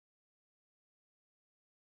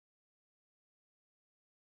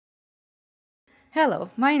Hello,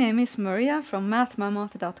 my name is Maria from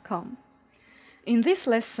mathmammoth.com. In this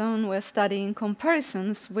lesson we're studying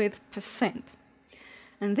comparisons with percent.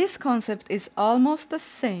 And this concept is almost the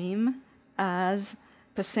same as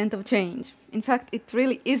percent of change. In fact, it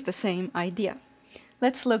really is the same idea.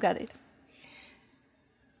 Let's look at it.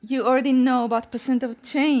 You already know about percent of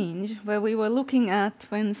change, where we were looking at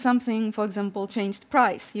when something, for example, changed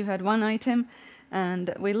price. You had one item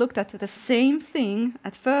and we looked at the same thing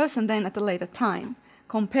at first and then at a later time,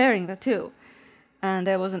 comparing the two. And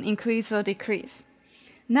there was an increase or decrease.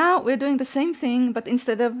 Now we're doing the same thing, but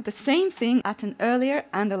instead of the same thing at an earlier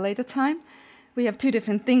and a later time, we have two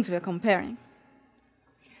different things we're comparing.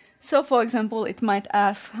 So, for example, it might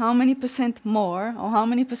ask how many percent more, or how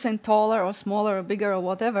many percent taller or smaller or bigger or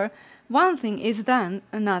whatever, one thing is than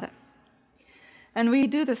another. And we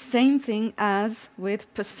do the same thing as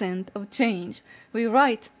with percent of change. We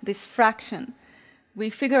write this fraction. We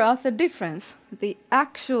figure out the difference, the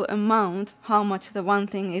actual amount, how much the one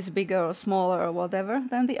thing is bigger or smaller or whatever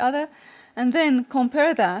than the other, and then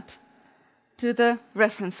compare that to the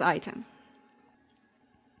reference item.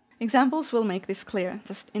 Examples will make this clear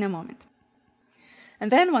just in a moment.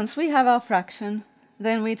 And then once we have our fraction,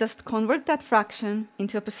 then we just convert that fraction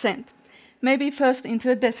into a percent. Maybe first into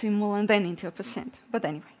a decimal and then into a percent, but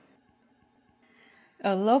anyway.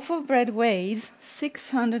 A loaf of bread weighs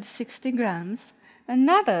 660 grams,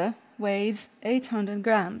 another weighs 800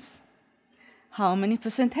 grams. How many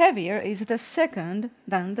percent heavier is the second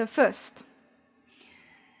than the first?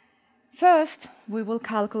 First, we will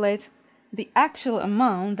calculate the actual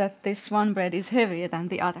amount that this one bread is heavier than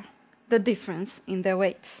the other, the difference in their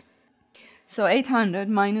weights. So 800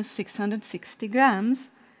 minus 660 grams,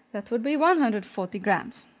 that would be 140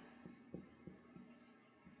 grams.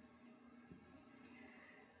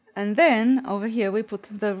 And then over here we put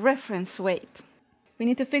the reference weight. We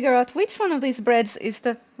need to figure out which one of these breads is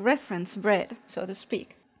the reference bread, so to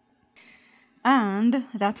speak. And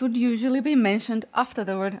that would usually be mentioned after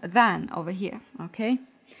the word than over here, okay?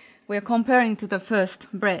 We are comparing to the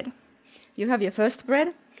first bread. You have your first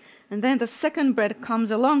bread, and then the second bread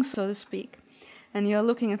comes along, so to speak. And you're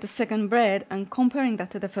looking at the second bread and comparing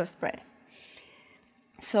that to the first bread.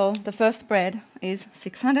 So the first bread is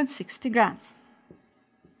 660 grams.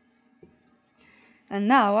 And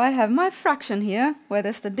now I have my fraction here, where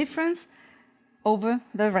there's the difference over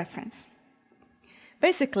the reference.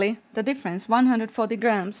 Basically, the difference, 140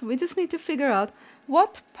 grams, we just need to figure out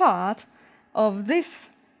what part of this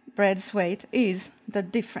bread's weight is the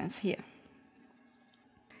difference here.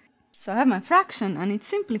 So I have my fraction, and it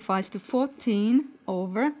simplifies to 14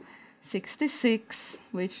 over 66,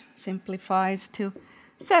 which simplifies to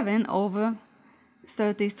 7 over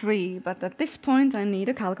 33. But at this point I need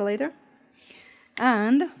a calculator.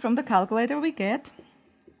 And from the calculator we get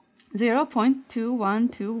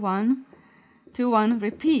 0.212121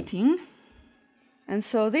 repeating. And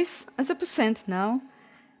so this, as a percent now,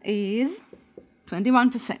 is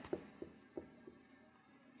 21%.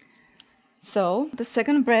 So the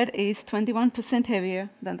second bread is 21% heavier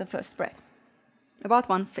than the first bread, about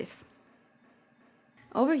 1/5.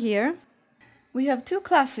 Over here we have two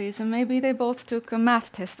classes, and maybe they both took a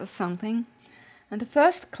math test or something. And the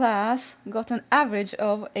first class got an average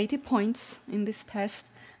of 80 points in this test,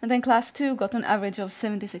 and then class 2 got an average of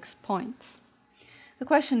 76 points. The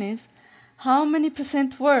question is, how many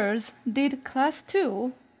percent worse did class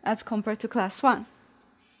 2 as compared to class 1?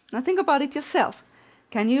 Now think about it yourself.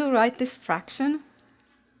 Can you write this fraction,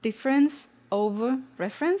 difference over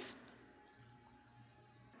reference?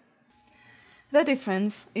 The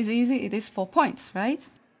difference is easy, it is 4 points, right?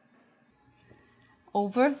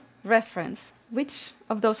 Over reference. Which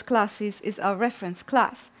of those classes is our reference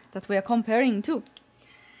class that we are comparing to?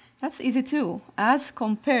 That's easy too, as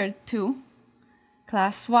compared to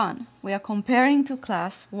class 1. We are comparing to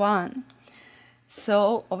class 1.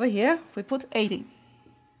 So over here we put 80.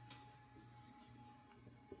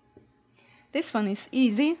 This one is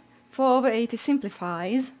easy. 4 over 80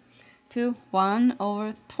 simplifies to 1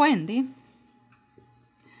 over 20.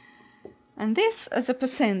 And this as a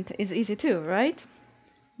percent is easy too, right?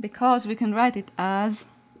 Because we can write it as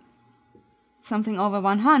something over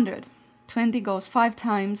 100. 20 goes 5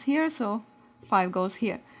 times here, so 5 goes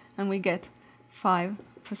here. And we get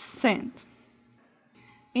 5%.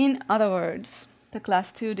 In other words, the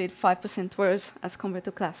class 2 did 5% worse as compared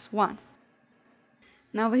to class 1.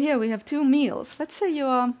 Now over here we have two meals. Let's say you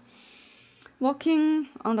are walking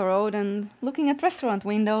on the road and looking at restaurant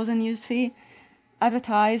windows and you see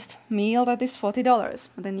advertised meal that is $40.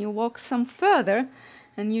 Then you walk some further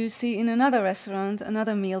and you see in another restaurant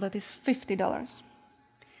another meal that is $50.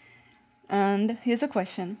 And here's a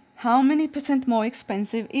question. How many percent more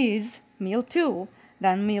expensive is meal 2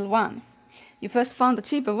 than meal 1? You first found the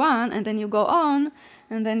cheaper one, and then you go on,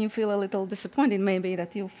 and then you feel a little disappointed maybe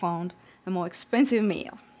that you found a more expensive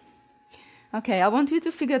meal. Okay, I want you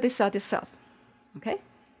to figure this out yourself. Okay?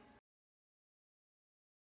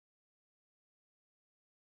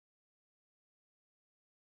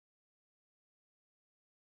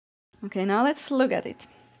 Okay, now let's look at it.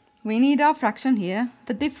 We need our fraction here,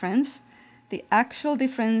 the difference, the actual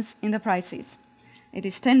difference in the prices. It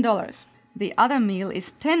is $10. The other meal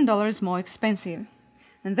is $10 more expensive.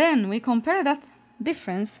 And then we compare that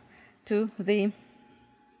difference to the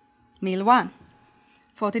meal 1,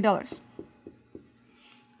 $40.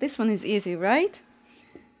 This one is easy, right?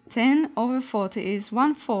 10 over 40 is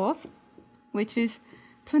 1/4, which is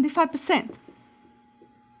 25%.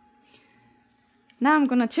 Now I'm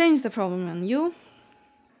going to change the problem on you.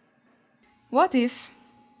 What if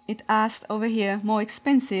it asked over here more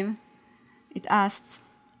expensive? It asks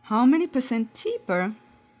how many percent cheaper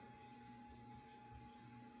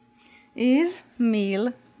is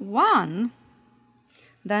meal 1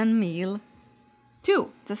 than meal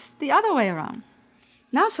 2? Just the other way around.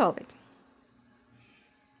 Now solve it.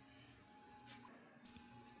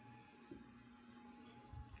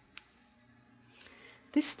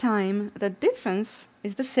 This time the difference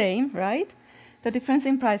is the same, right? The difference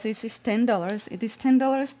in prices is $10. It is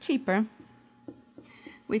 $10 cheaper.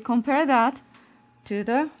 We compare that to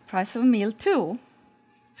the price of meal 2,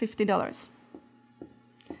 $50.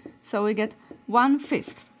 So we get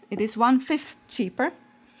 1/5. It is 1/5 cheaper,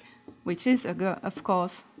 which is, of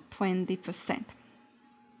course, 20%.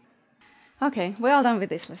 Okay, we're all done with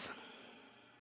this lesson.